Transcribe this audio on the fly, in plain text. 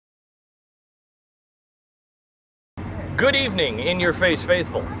Good evening, In Your Face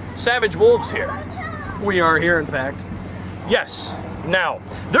Faithful. Savage Wolves here. We are here, in fact. Yes. Now,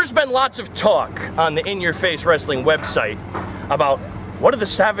 there's been lots of talk on the In Your Face Wrestling website about what are the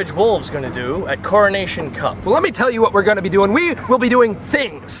Savage Wolves going to do at Coronation Cup. Well, let me tell you what we're going to be doing. We will be doing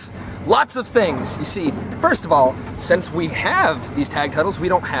things. Lots of things. You see, first of all, since we have these tag titles, we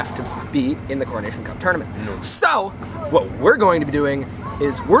don't have to be in the Coronation Cup tournament. No. So, what we're going to be doing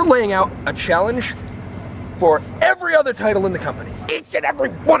is we're laying out a challenge for every other title in the company. Each and every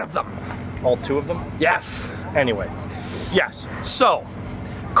one of them. All two of them? Yes. Anyway, yes. So,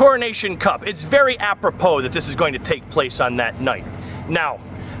 Coronation Cup. It's very apropos that this is going to take place on that night. Now,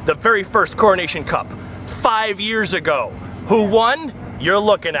 the very first Coronation Cup, 5 years ago. Who won? You're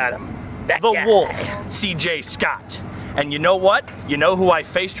looking at him. The guy. Wolf, CJ Scott. And you know what? You know who I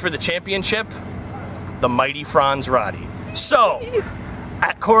faced for the championship? The mighty Franz Roddy. So,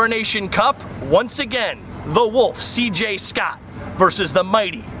 at Coronation Cup, once again, the Wolf, CJ Scott, versus the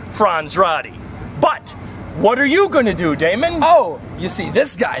mighty Franz Roddy. But, what are you gonna do, Damon? Oh, you see,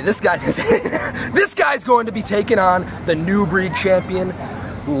 this guy's going to be taking on the new breed champion,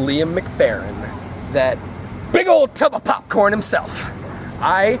 Liam McFerrin. That big old tub of popcorn himself.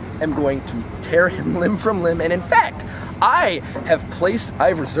 I am going to tear him limb from limb, and in fact,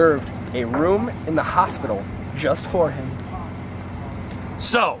 I've reserved a room in the hospital just for him.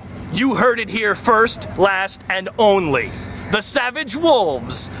 So, you heard it here first, last, and only. The Savage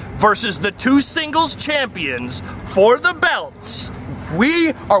Wolves versus the two singles champions for the belts.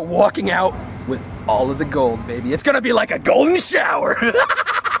 We are walking out with all of the gold, baby. It's gonna be like a golden shower.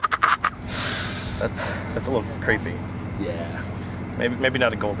 That's a little creepy. Yeah. Maybe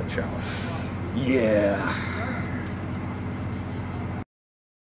not a golden shower. Yeah.